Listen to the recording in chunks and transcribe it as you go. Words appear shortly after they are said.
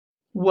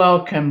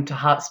Welcome to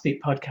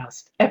Heartspeak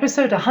Podcast,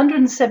 episode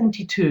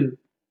 172,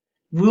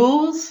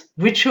 Rules,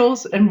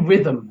 Rituals and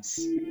Rhythms.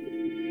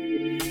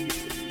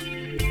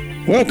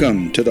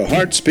 Welcome to the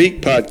Heartspeak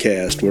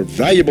Podcast, where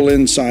valuable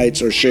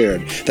insights are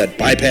shared that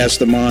bypass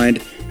the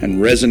mind and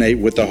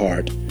resonate with the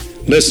heart.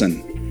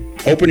 Listen,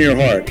 open your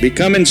heart,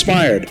 become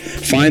inspired,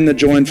 find the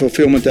joy and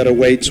fulfillment that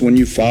awaits when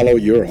you follow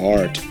your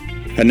heart.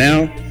 And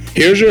now,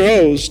 here's your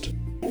host,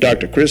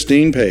 Dr.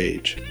 Christine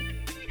Page.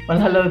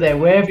 Well, hello there,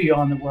 wherever you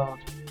are in the world.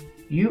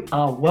 You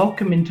are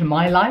welcome into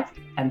my life,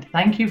 and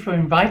thank you for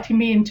inviting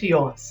me into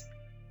yours.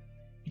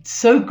 It's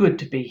so good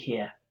to be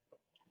here,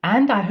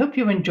 and I hope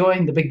you're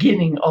enjoying the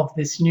beginning of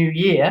this new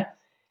year,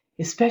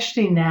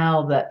 especially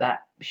now that that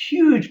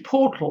huge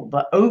portal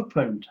that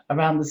opened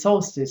around the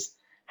solstice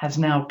has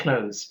now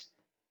closed.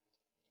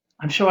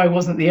 I'm sure I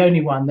wasn't the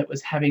only one that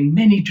was having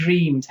many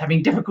dreams,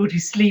 having difficulty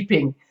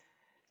sleeping.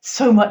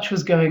 So much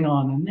was going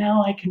on, and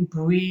now I can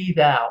breathe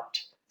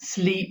out,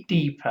 sleep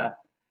deeper,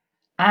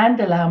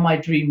 and allow my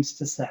dreams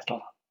to settle.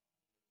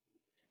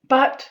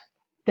 But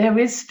there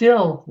is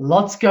still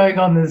lots going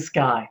on in the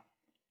sky.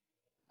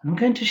 I'm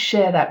going to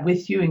share that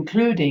with you,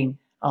 including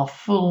our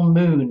full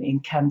moon in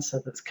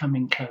Cancer that's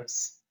coming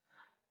close.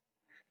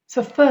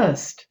 So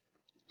first,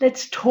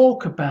 let's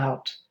talk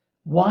about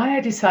why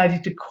I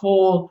decided to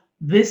call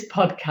this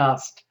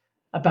podcast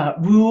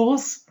about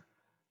rules,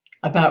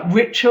 about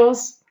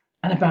rituals,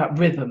 and about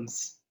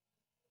rhythms.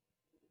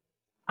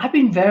 I've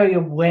been very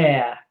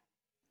aware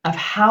of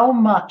how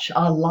much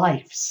our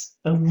lives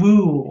are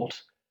ruled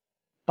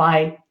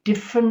by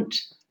different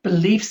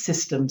belief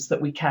systems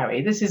that we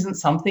carry. This isn't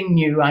something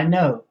new, I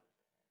know.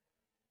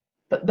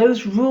 But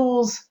those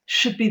rules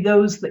should be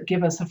those that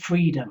give us a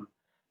freedom,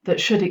 that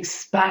should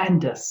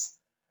expand us,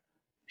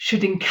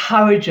 should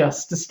encourage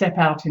us to step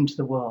out into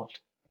the world.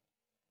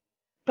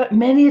 But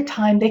many a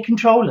time they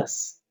control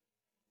us.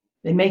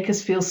 They make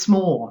us feel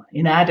small,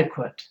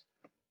 inadequate.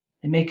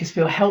 They make us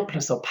feel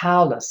helpless or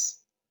powerless.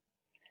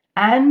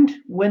 And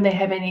when they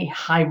have any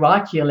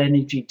hierarchical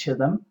energy to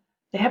them,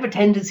 they have a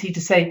tendency to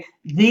say,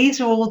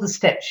 these are all the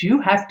steps you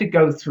have to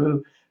go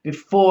through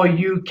before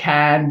you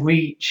can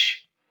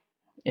reach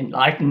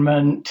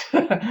enlightenment,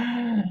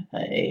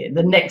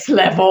 the next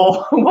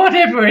level,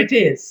 whatever it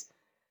is.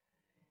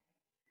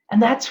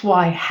 And that's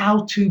why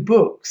how-to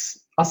books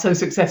are so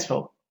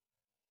successful.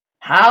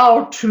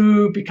 How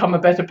to become a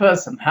better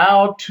person,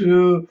 how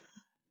to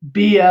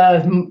be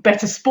a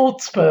better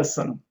sports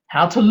person,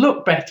 how to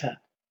look better.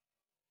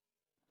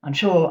 I'm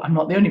sure I'm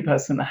not the only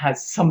person that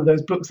has some of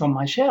those books on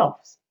my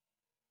shelves.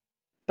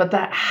 But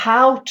that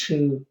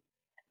how-to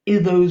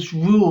is those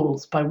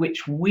rules by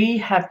which we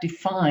have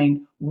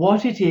defined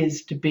what it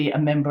is to be a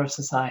member of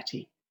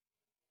society.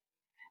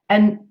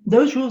 And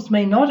those rules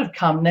may not have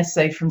come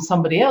necessarily from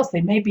somebody else.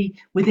 They may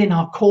be within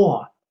our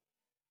core.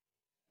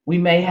 We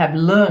may have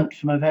learnt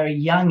from a very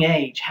young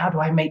age, how do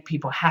I make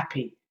people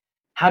happy?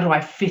 How do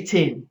I fit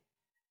in?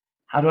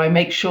 How do I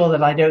make sure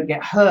that I don't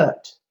get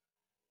hurt?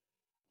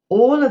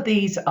 All of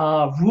these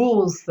are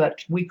rules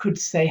that we could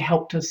say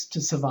helped us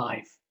to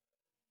survive.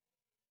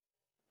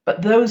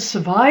 But those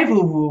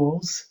survival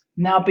rules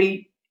now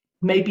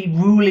may be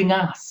ruling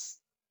us,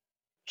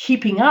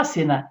 keeping us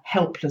in a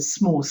helpless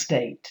small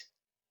state.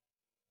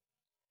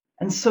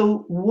 And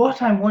so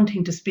what I'm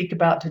wanting to speak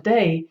about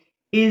today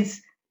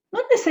is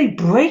not necessarily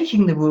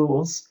breaking the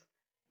rules,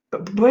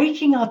 but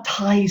breaking our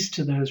ties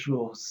to those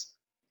rules,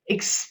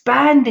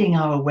 expanding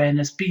our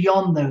awareness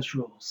beyond those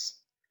rules.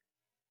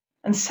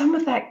 And some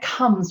of that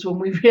comes when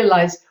we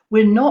realize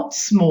we're not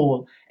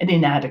small and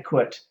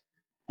inadequate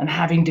and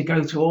having to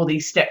go through all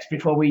these steps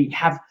before we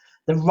have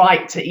the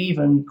right to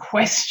even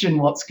question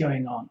what's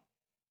going on.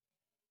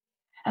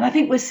 And I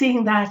think we're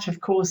seeing that,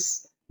 of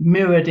course,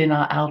 mirrored in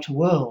our outer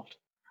world.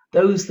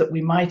 Those that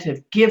we might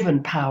have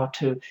given power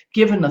to,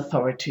 given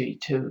authority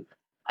to,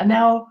 are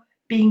now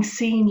being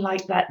seen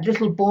like that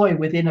little boy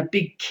within a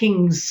big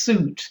king's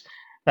suit.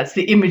 That's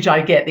the image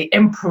I get, the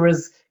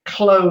emperor's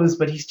clothes,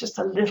 but he's just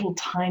a little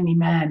tiny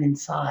man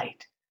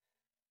inside.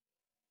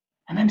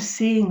 And I'm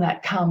seeing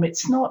that come.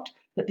 It's not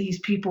that these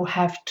people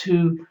have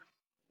to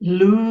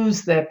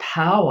lose their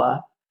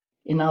power,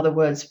 in other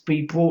words,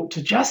 be brought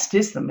to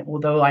justice,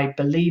 although I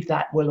believe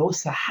that will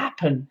also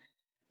happen,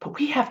 but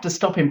we have to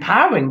stop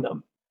empowering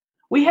them.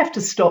 We have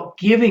to stop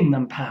giving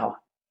them power.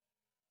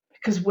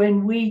 Because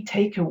when we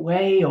take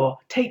away or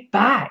take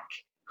back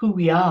who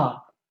we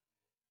are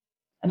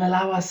and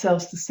allow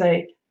ourselves to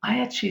say,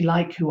 I actually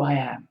like who I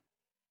am.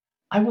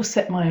 I will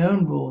set my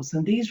own rules,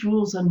 and these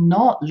rules are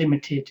not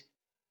limited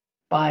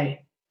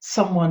by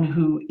someone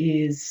who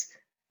is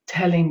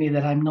telling me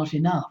that I'm not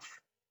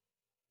enough.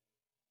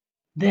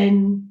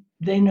 Then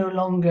they no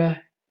longer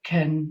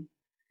can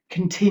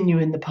continue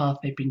in the path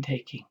they've been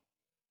taking.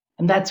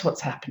 And that's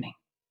what's happening.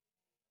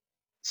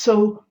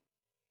 So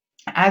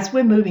as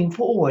we're moving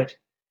forward,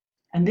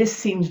 and this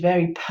seems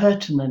very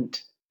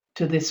pertinent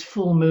to this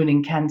full moon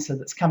in Cancer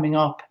that's coming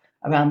up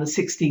around the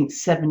 16th,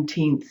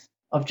 17th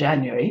of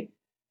January.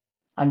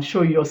 I'm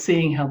sure you're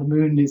seeing how the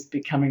moon is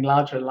becoming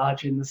larger and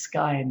larger in the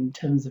sky in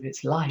terms of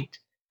its light.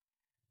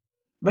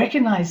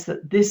 recognize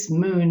that this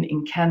moon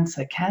in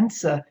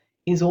Cancer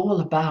is all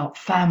about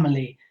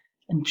family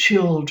and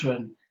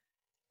children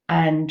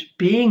and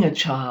being a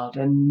child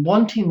and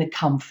wanting the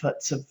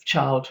comforts of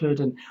childhood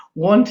and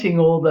wanting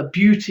all the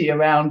beauty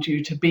around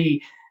you to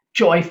be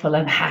joyful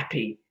and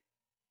happy.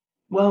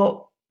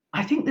 Well,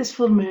 I think this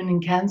full moon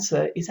in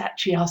Cancer is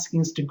actually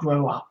asking us to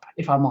grow up,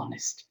 if I'm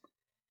honest.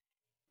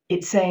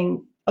 It's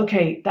saying,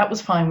 okay, that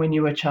was fine when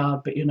you were a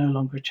child, but you're no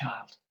longer a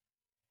child.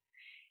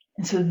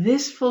 And so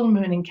this full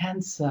moon in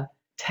Cancer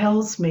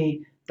tells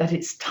me that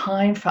it's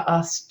time for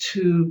us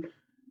to,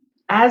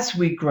 as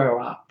we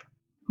grow up,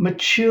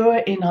 mature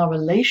in our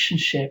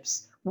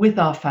relationships with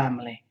our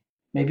family,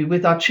 maybe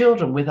with our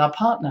children, with our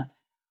partner.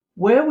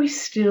 Where are we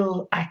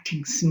still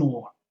acting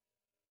small?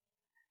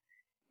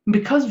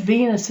 Because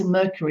Venus and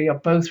Mercury are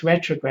both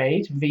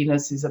retrograde,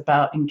 Venus is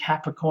about in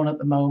Capricorn at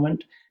the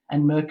moment,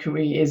 and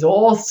Mercury is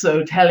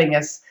also telling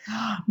us,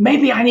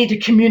 maybe I need to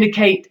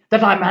communicate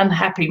that I'm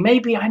unhappy.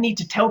 Maybe I need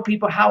to tell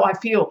people how I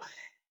feel.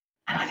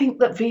 And I think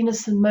that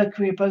Venus and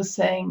Mercury are both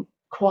saying,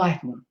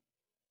 quieten.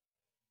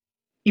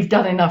 You've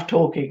done enough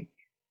talking.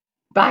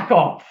 Back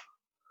off.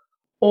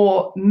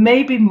 Or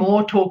maybe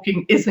more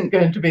talking isn't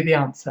going to be the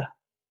answer.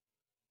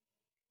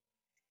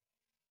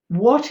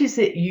 What is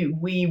it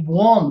we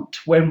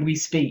want when we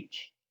speak?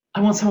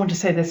 I want someone to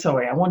say they're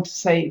sorry. I want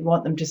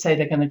them to say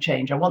they're going to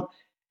change.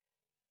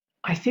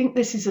 I think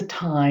this is a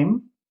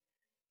time,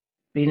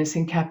 Venus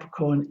in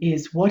Capricorn,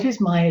 is what is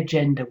my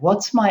agenda?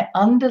 What's my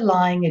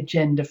underlying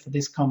agenda for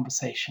this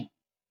conversation?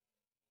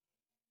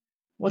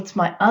 What's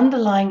my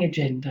underlying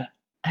agenda?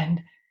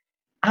 And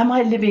am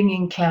I living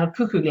in cloud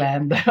cuckoo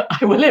land that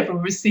I will ever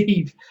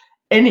receive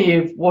any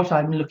of what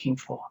I'm looking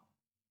for?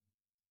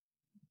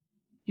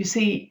 You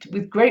see,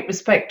 with great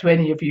respect to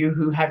any of you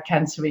who have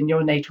Cancer in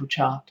your natal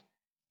chart,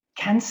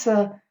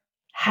 Cancer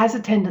has a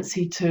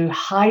tendency to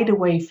hide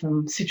away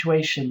from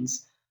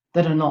situations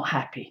that are not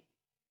happy.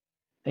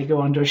 They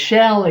go under a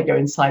shell, they go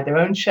inside their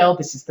own shell.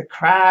 This is the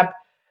crab.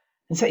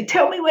 And say,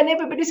 tell me when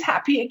everybody's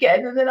happy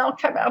again, and then I'll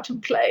come out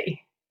and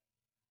play.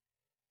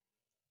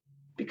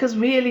 Because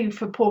really,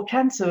 for poor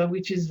Cancer,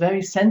 which is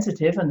very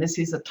sensitive, and this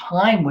is a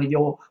time where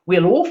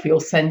we'll all feel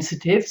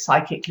sensitive,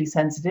 psychically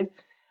sensitive,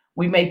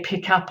 we may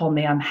pick up on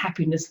the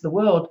unhappiness of the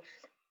world.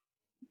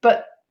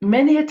 But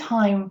many a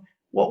time,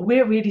 what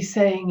we're really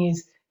saying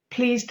is,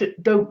 please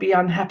don't be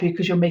unhappy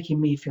because you're making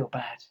me feel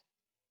bad.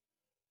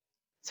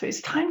 So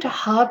it's time to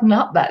harden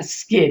up that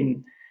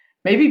skin,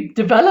 maybe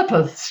develop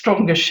a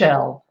stronger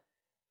shell.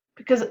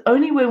 Because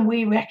only when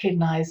we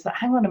recognize that,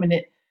 hang on a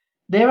minute,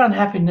 their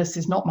unhappiness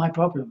is not my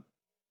problem.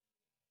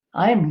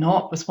 I am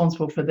not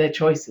responsible for their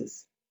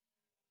choices.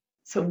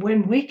 So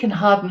when we can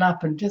harden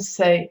up and just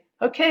say,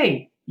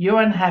 okay, you're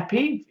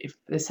unhappy. If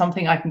there's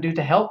something I can do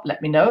to help,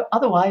 let me know.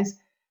 Otherwise,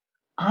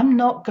 I'm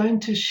not going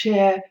to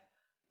share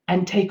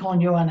and take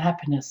on your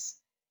unhappiness.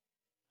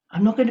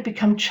 I'm not going to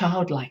become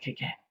childlike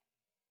again.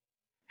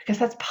 Because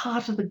that's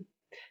part of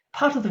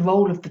the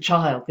role of the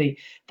child. The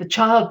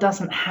child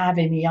doesn't have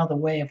any other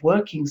way of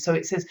working. So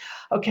it says,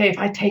 okay, if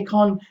I take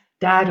on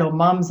dad or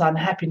mum's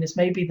unhappiness,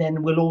 maybe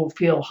then we'll all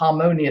feel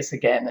harmonious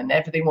again and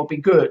everything will be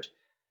good.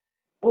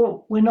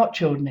 Well, we're not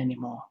children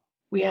anymore.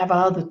 We have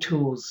other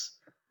tools.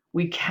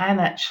 We can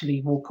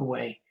actually walk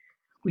away.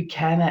 We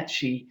can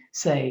actually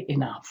say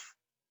enough.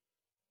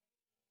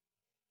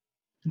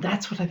 And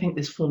that's what I think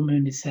this full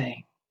moon is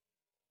saying.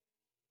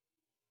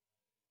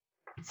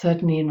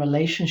 Certainly in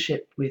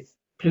relationship with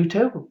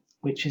Pluto,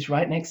 which is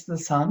right next to the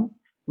sun,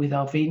 with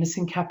our Venus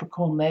in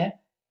Capricorn there,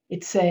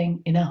 it's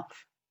saying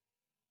enough.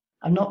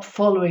 I'm not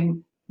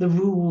following the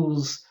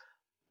rules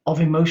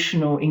of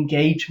emotional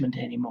engagement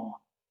anymore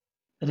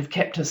that have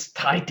kept us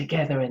tied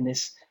together in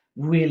this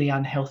really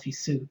unhealthy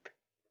soup.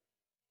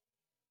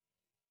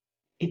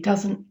 It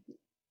doesn't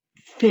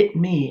fit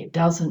me. It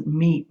doesn't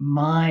meet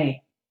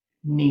my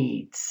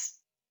needs.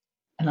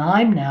 And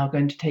I'm now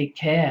going to take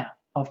care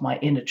of my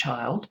inner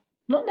child,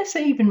 not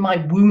necessarily even my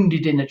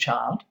wounded inner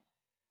child.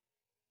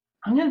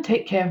 I'm going to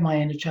take care of my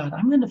inner child.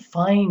 I'm going to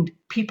find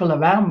people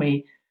around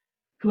me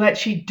who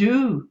actually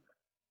do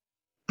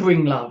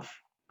bring love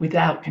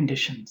without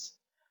conditions,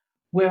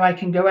 where I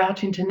can go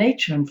out into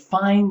nature and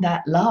find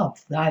that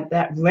love,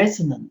 that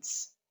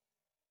resonance,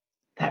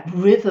 that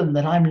rhythm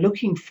that I'm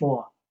looking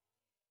for,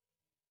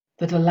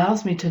 that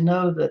allows me to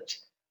know that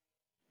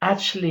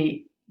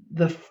actually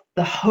the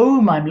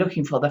home I'm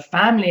looking for, the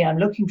family I'm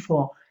looking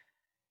for,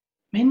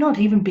 may not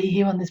even be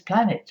here on this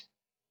planet,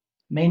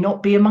 may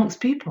not be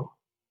amongst people.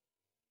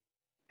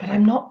 But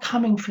I'm not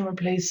coming from a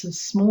place of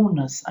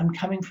smallness. I'm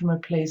coming from a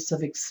place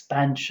of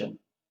expansion.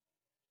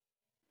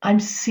 I'm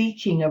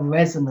seeking a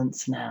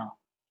resonance now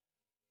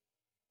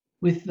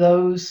with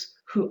those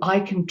who I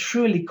can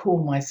truly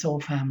call my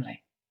soul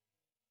family,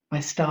 my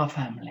star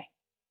family.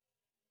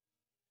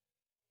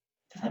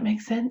 Does that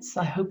make sense?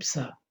 I hope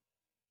so.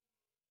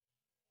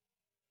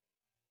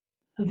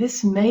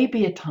 This may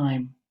be a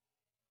time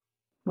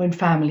when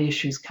family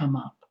issues come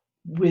up,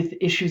 with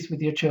issues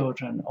with your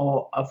children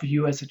or of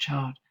you as a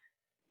child.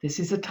 This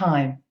is a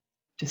time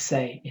to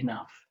say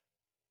enough.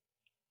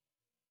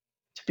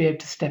 be able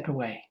to step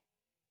away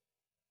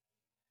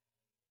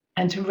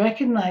and to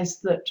recognize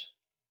that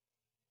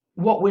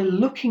what we're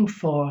looking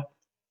for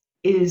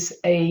is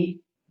a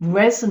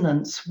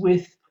resonance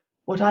with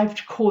what I've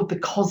called the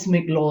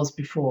cosmic laws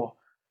before: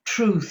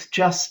 truth,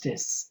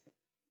 justice,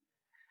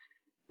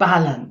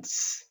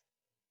 balance.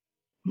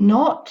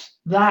 Not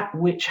that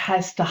which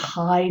has to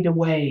hide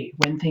away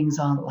when things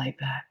aren't like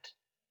that,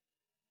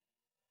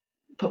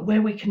 but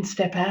where we can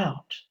step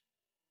out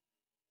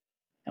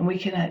and we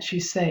can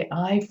actually say,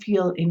 I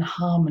feel in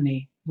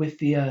harmony with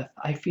the earth.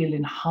 I feel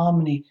in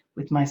harmony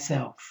with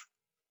myself.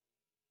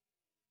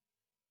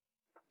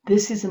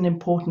 This is an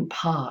important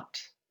part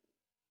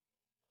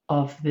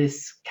of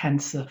this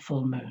Cancer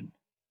full moon.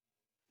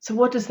 So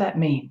what does that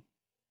mean?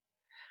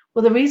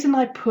 Well, the reason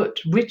I put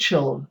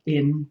ritual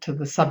into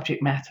the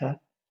subject matter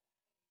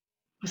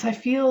was I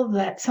feel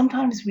that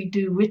sometimes we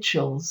do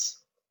rituals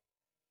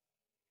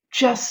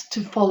just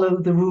to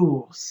follow the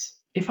rules.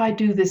 If I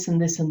do this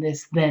and this and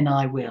this, then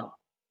I will.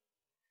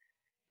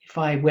 If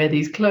I wear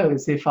these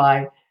clothes, if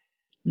I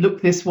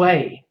look this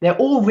way, they're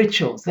all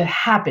rituals, they're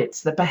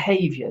habits, they're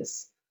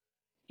behaviors.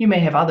 You may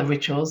have other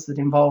rituals that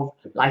involve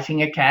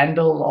lighting a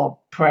candle or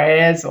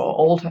prayers or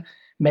altar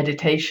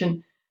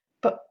meditation,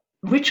 but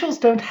rituals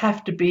don't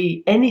have to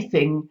be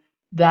anything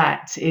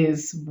that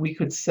is, we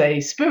could say,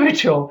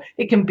 spiritual.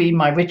 It can be,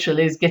 my ritual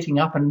is getting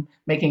up and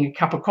making a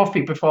cup of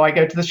coffee before I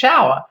go to the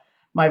shower.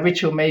 My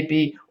ritual may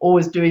be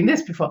always doing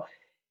this before.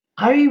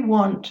 I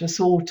want us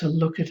all to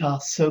look at our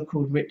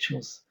so-called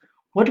rituals.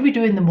 What do we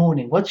do in the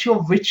morning? What's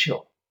your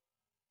ritual?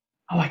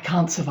 Oh, I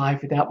can't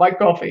survive without my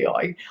coffee.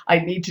 Or I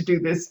need to do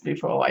this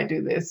before I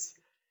do this.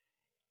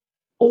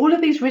 All of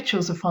these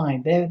rituals are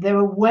fine. They're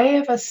a way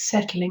of us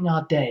settling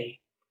our day.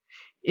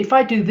 If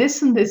I do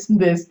this and this and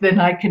this, then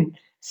I can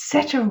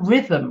set a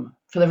rhythm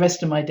for the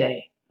rest of my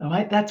day. All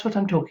right, that's what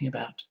I'm talking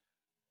about.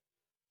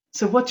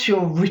 So what's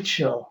your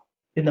ritual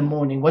in the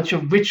morning? What's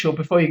your ritual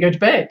before you go to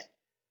bed?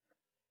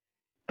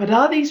 But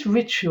are these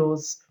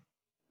rituals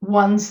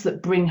ones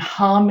that bring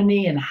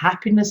harmony and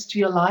happiness to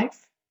your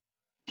life?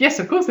 Yes,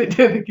 of course they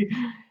do.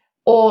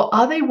 Or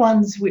are they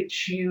ones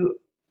which you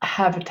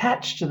have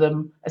attached to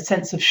them a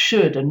sense of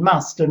should and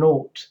must and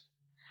ought?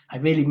 I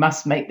really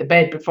must make the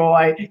bed before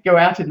I go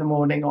out in the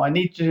morning, or I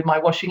need to do my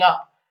washing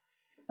up.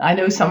 I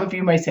know some of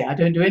you may say, I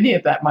don't do any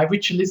of that. My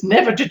ritual is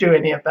never to do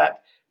any of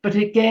that. But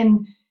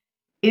again,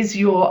 is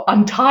your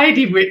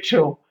untidy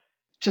ritual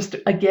just,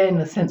 again,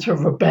 a sense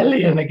of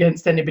rebellion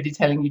against anybody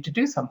telling you to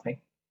do something?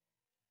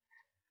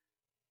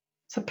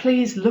 So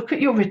please look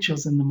at your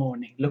rituals in the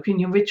morning. Look at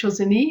your rituals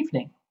in the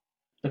evening.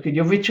 Look at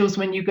your rituals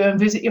when you go and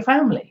visit your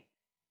family.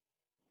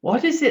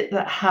 What is it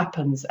that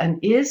happens? And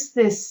is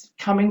this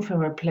coming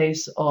from a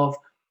place of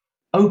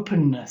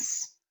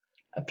openness,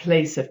 a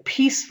place of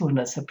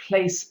peacefulness, a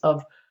place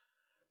of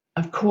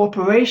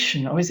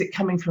cooperation, or is it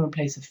coming from a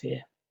place of fear?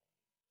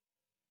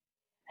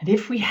 And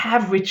if we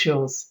have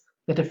rituals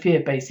that are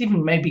fear-based,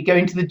 even maybe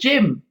going to the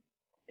gym,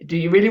 do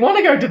you really want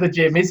to go to the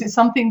gym? Is it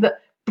something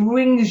that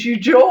brings you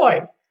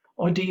joy,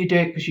 or do you do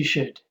it because you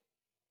should?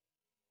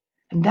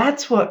 And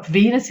that's what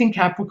Venus in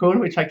Capricorn,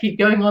 which I keep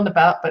going on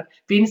about, but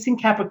Venus in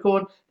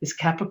Capricorn, this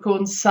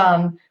Capricorn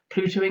Sun,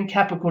 Pluto in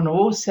Capricorn are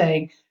all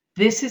saying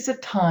this is a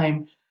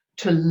time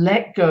to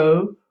let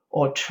go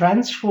or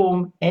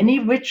transform any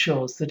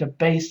rituals that are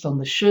based on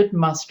the should,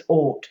 must,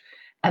 ought,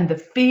 and the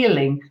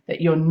feeling that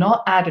you're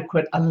not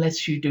adequate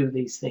unless you do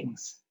these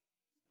things.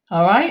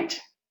 All right?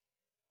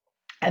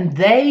 And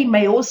they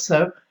may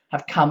also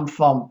have come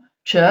from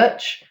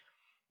church,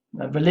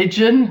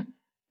 religion,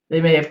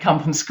 they may have come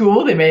from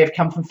school, they may have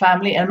come from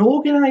family, an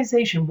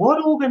organization.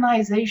 What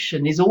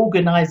organization is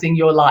organizing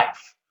your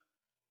life?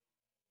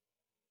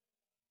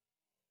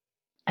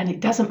 And it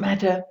doesn't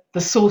matter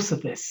the source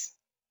of this.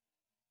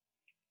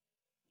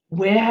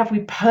 Where have we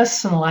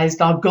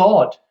personalized our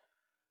God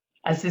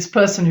as this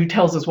person who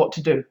tells us what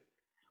to do?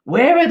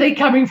 Where are they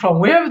coming from?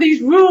 Where are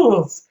these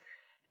rules?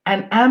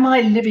 And am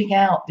I living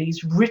out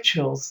these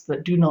rituals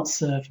that do not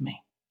serve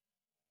me?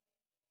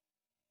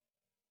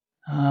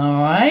 All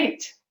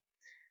right.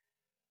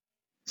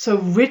 So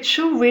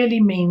ritual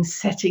really means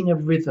setting a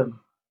rhythm.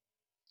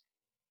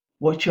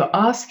 What you're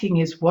asking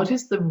is, what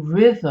is the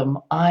rhythm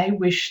I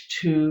wish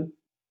to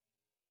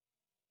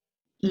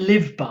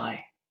live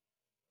by?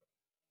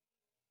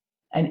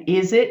 And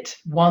is it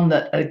one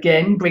that,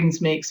 again,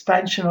 brings me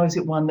expansion, or is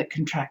it one that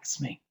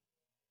contracts me?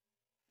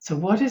 So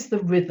what is the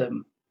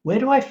rhythm? Where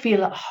do I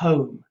feel at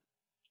home?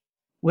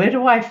 Where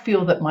do I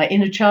feel that my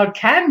inner child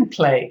can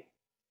play?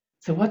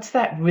 So what's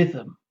that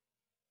rhythm?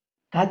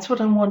 That's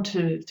what I want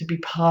to be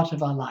part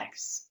of our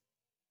lives.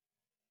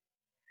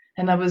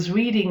 And I was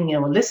reading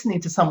or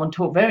listening to someone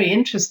talk very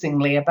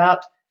interestingly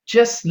about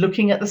just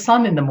looking at the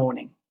sun in the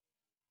morning.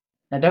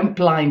 Now, don't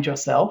blind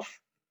yourself.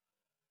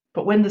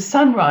 But when the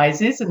sun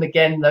rises, and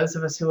again, those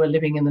of us who are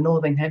living in the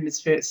Northern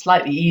Hemisphere, it's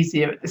slightly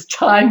easier at this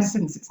time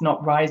since it's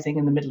not rising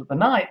in the middle of the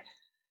night.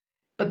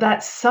 But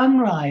that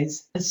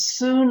sunrise, as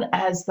soon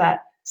as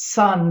that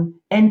sun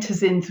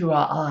enters in through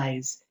our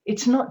eyes,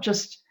 it's not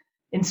just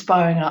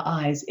inspiring our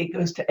eyes, it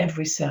goes to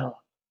every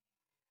cell.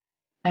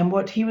 And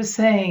what he was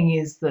saying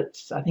is that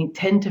I think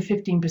 10 to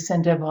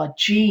 15% of our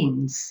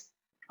genes,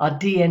 our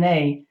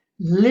DNA,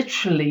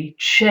 literally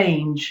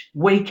change,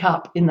 wake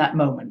up in that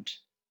moment,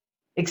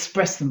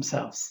 express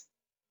themselves.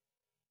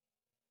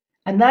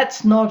 And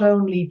that's not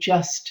only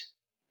just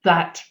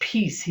that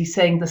piece. He's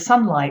saying the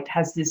sunlight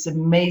has this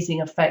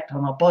amazing effect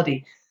on our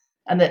body,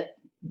 and that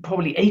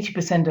probably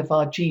 80% of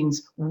our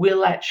genes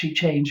will actually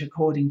change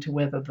according to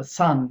whether the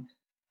sun,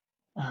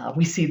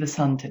 we see the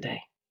sun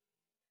today.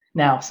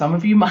 Now, some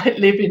of you might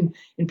live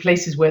in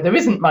places where there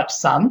isn't much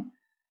sun,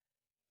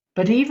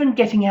 but even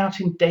getting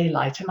out in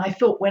daylight, and I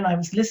thought when I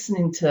was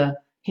listening to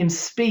him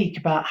speak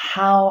about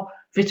how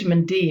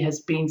vitamin D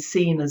has been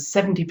seen as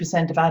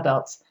 70% of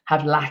adults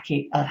have a lack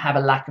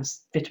of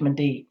vitamin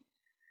D.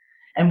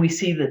 And we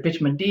see that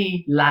vitamin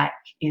D lack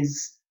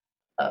is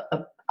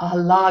a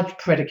large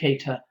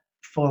predicator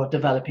for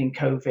developing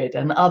COVID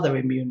and other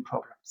immune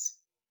problems.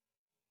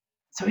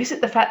 So is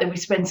it the fact that we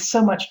spend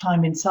so much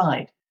time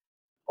inside,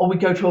 or we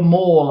go to a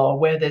mall or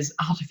where there's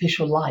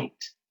artificial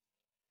light?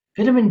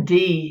 Vitamin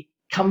D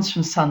comes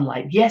from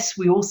sunlight. Yes,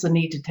 we also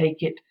need to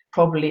take it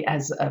probably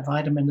as a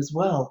vitamin as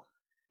well.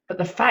 But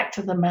the fact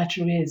of the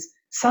matter is,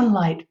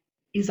 sunlight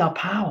is our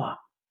power.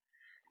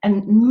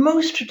 And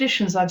most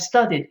traditions I've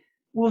studied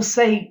will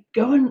say,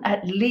 go and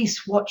at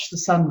least watch the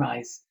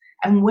sunrise.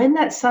 And when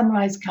that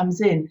sunrise comes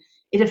in,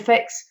 it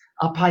affects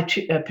our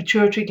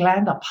pituitary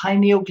gland, our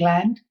pineal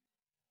gland,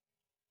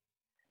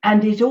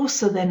 and it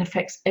also then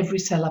affects every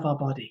cell of our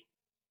body.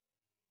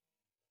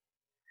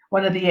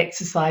 One of the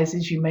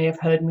exercises you may have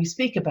heard me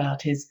speak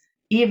about is,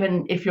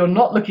 even if you're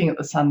not looking at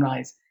the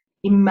sunrise,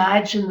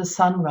 imagine the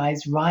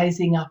sunrise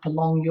rising up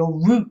along your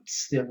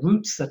roots, the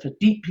roots that are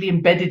deeply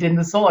embedded in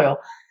the soil,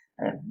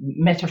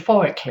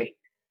 metaphorically,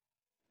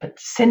 but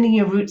sending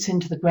your roots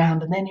into the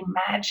ground and then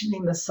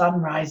imagining the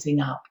sun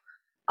rising up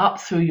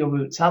through your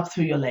roots, up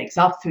through your legs,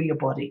 up through your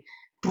body,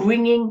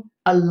 bringing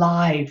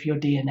alive your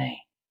DNA.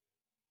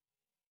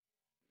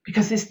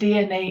 Because this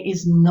DNA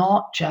is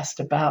not just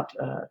about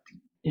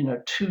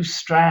two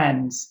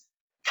strands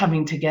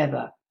coming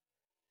together.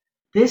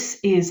 This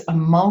is a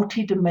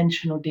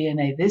multi-dimensional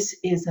DNA. This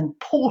is a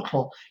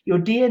portal. Your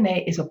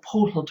DNA is a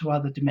portal to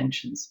other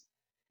dimensions.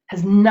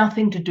 Has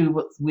nothing to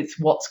do with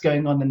what's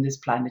going on in this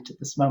planet at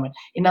this moment.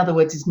 In other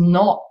words, it's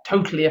not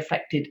totally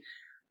affected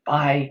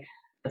by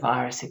the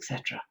virus,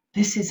 etc.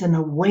 This is an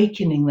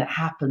awakening that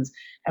happens.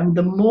 And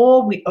the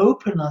more we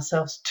open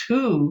ourselves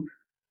to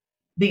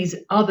these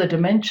other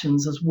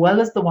dimensions, as well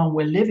as the one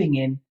we're living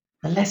in,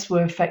 the less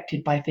we're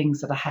affected by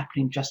things that are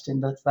happening just in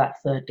that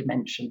third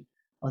dimension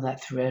or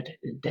that third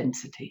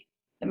density.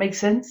 That makes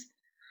sense?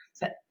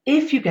 So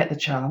if you get the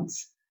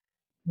chance,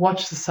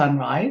 watch the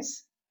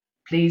sunrise.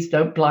 Please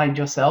don't blind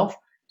yourself.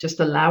 Just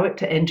allow it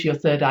to enter your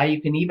third eye.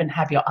 You can even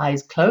have your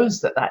eyes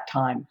closed at that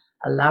time.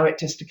 Allow it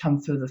just to come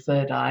through the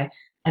third eye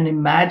and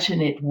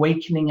imagine it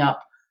wakening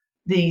up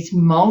these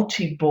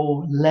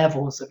multiple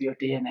levels of your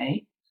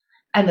DNA.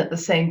 And at the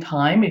same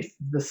time, if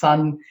the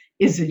sun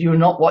you're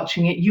not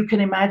watching it, you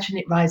can imagine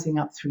it rising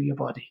up through your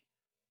body.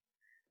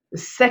 The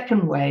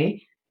second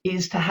way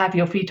is to have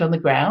your feet on the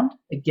ground.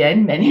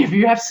 Again, many of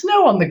you have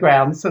snow on the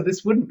ground, so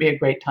this wouldn't be a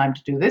great time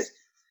to do this.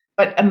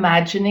 But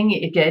imagining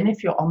it again,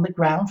 if you're on the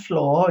ground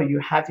floor, or you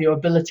have your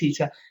ability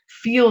to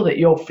feel that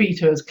your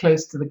feet are as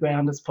close to the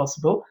ground as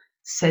possible,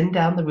 send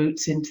down the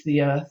roots into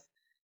the earth,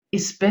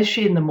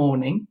 especially in the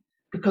morning,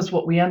 because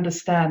what we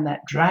understand,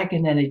 that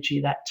dragon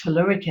energy, that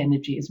telluric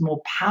energy, is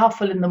more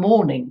powerful in the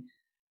morning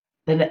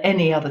than at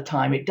any other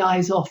time. It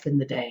dies off in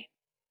the day.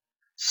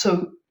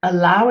 So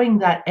allowing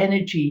that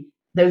energy,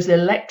 those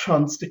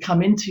electrons to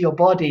come into your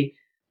body,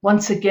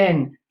 once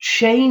again,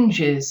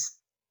 changes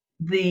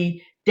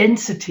the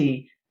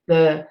density,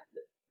 the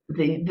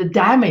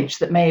damage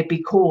that may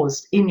be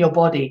caused in your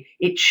body.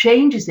 It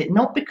changes it,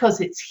 not because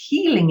it's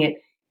healing it,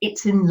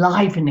 it's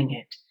enlivening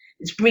it.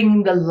 It's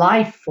bringing the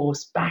life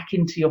force back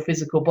into your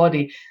physical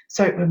body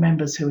so it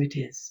remembers who it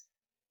is.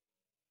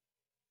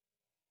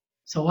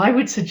 So I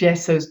would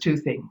suggest those two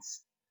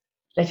things.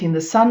 Letting the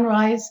sun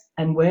rise,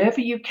 and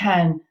wherever you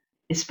can,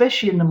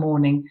 especially in the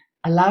morning,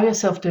 allow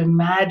yourself to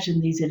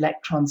imagine these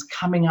electrons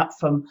coming up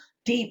from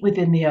deep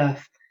within the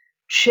earth,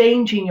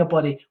 changing your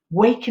body,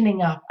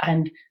 wakening up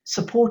and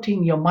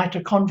supporting your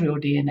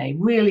mitochondrial DNA,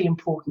 really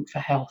important for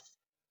health.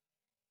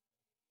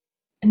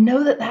 And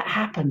know that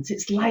happens.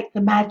 It's like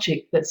the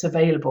magic that's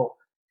available.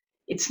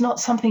 It's not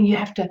something you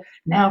have to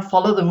now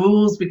follow the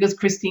rules because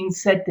Christine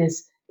said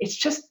this. It's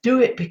just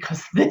do it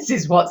because this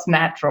is what's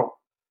natural.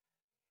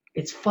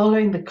 It's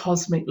following the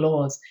cosmic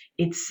laws.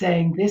 It's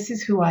saying, this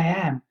is who I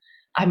am.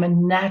 I'm a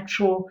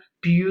natural,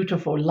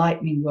 beautiful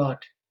lightning rod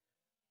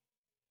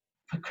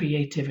for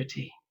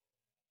creativity.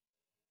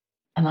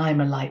 And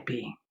I'm a light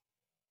being.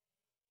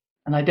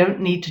 And I don't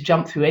need to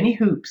jump through any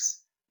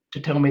hoops to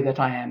tell me that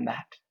I am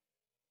that.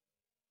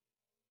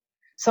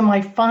 So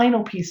my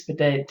final piece for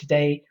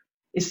today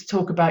is to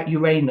talk about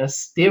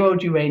Uranus, dear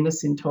old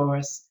Uranus in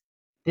Taurus.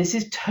 This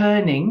is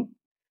turning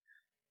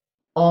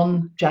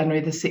on January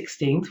the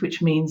 16th,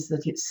 which means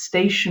that it's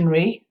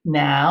stationary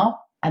now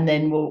and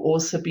then we'll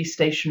also be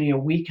stationary a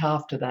week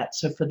after that.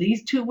 So for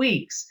these 2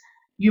 weeks,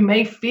 you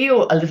may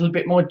feel a little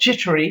bit more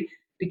jittery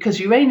because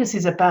Uranus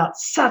is about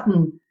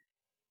sudden,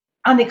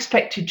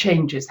 unexpected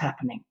changes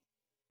happening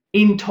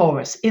in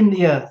Taurus, in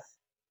the Earth.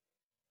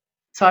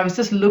 So I was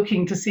just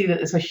looking to see that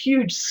there's a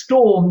huge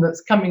storm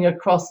that's coming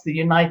across the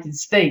United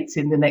States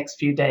in the next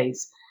few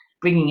days,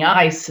 bringing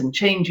ice and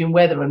changing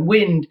weather and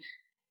wind.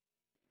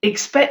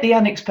 Expect the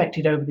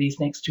unexpected over these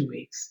next 2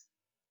 weeks.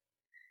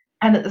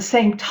 And at the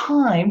same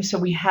time, so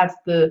we have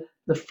the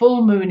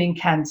full moon in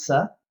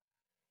Cancer,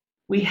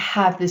 we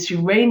have this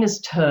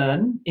Uranus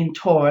turn in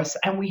Taurus,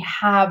 and we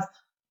have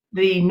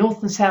the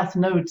North and South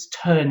nodes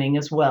turning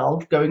as well,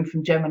 going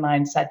from Gemini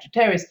and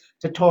Sagittarius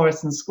to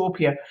Taurus and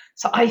Scorpio.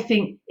 So I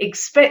think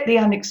expect the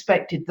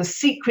unexpected, the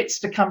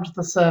secrets to come to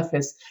the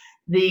surface,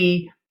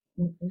 the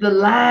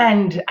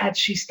land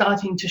actually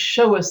starting to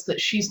show us that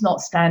she's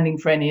not standing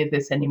for any of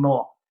this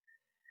anymore.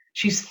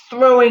 She's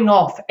throwing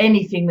off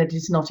anything that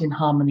is not in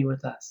harmony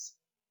with us.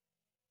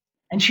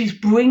 And she's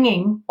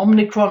bringing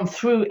Omicron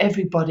through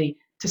everybody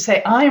to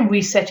say, I am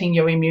resetting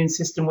your immune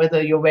system,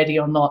 whether you're ready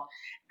or not.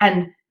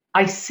 And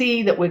I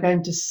see that we're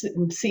going to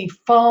see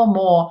far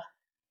more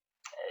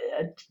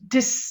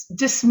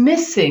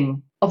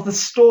dismissing of the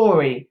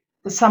story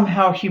that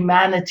somehow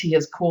humanity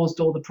has caused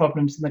all the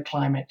problems in the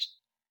climate.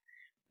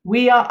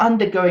 We are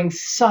undergoing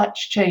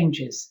such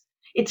changes.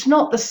 It's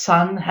not the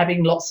sun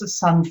having lots of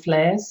sun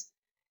flares.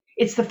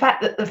 It's the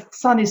fact that the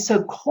sun is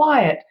so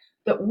quiet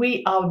that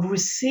we are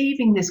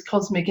receiving this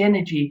cosmic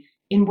energy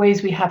in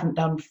ways we haven't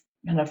done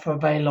for a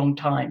very long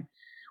time.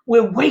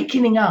 We're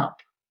waking up.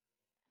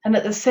 And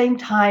at the same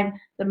time,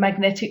 the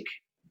magnetic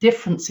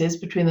differences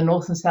between the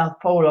North and South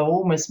Pole are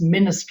almost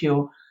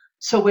minuscule.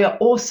 So we are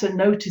also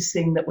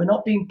noticing that we're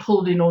not being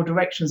pulled in all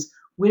directions.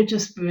 We're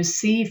just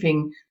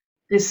receiving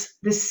this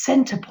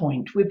center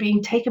point. We're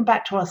being taken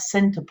back to our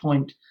center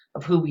point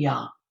of who we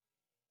are.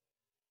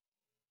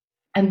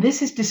 And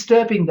this is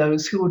disturbing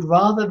those who would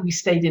rather we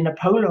stayed in a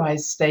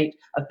polarized state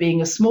of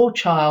being a small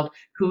child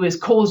who has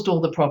caused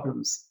all the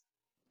problems.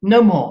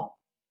 No more.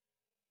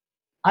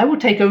 I will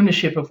take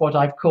ownership of what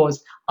I've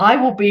caused. I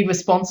will be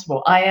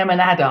responsible. I am an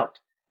adult,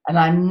 and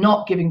I'm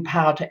not giving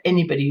power to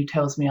anybody who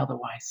tells me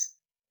otherwise.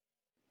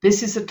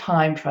 This is a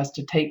time for us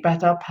to take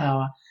back our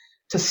power,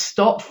 to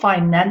stop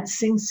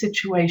financing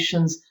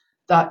situations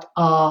that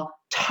are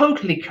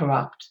totally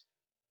corrupt,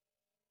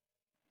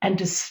 and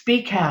to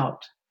speak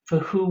out for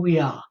who we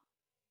are.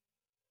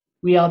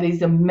 We are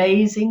these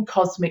amazing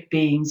cosmic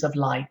beings of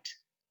light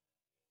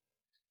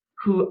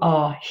who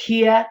are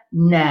here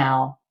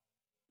now,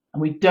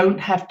 and we don't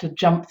have to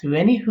jump through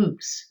any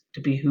hoops to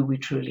be who we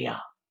truly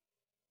are.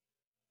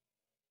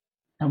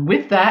 And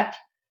with that,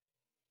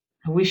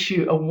 I wish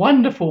you a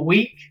wonderful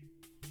week,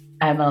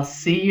 and I'll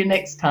see you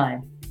next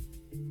time.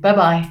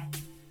 Bye-bye.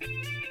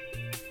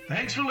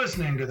 Thanks for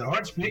listening to the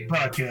HeartSpeak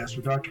podcast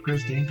with Dr.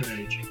 Christine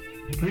Page.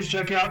 Please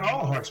check out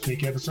all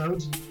HeartSpeak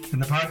episodes in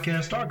the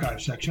podcast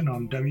archive section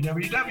on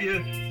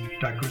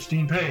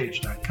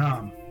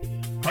www.christinepage.com.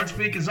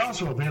 HeartSpeak is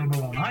also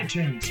available on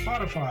iTunes,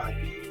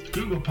 Spotify,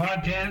 Google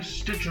Podcasts,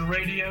 Stitcher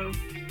Radio,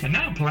 and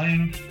now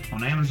playing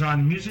on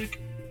Amazon Music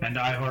and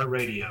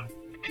iHeartRadio.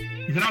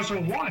 You can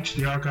also watch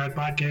the archive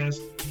podcast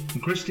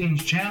on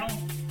Christine's channel,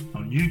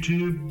 on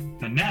YouTube,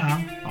 and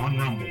now on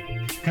Rumble.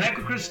 Connect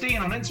with Christine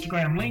on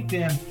Instagram,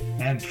 LinkedIn,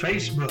 and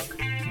Facebook,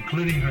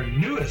 including her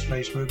newest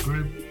Facebook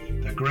group,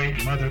 The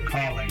Great Mother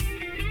Calling.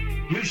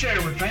 You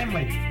share with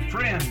family,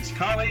 friends,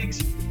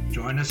 colleagues.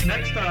 Join us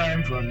next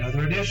time for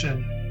another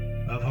edition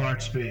of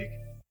HeartSpeak.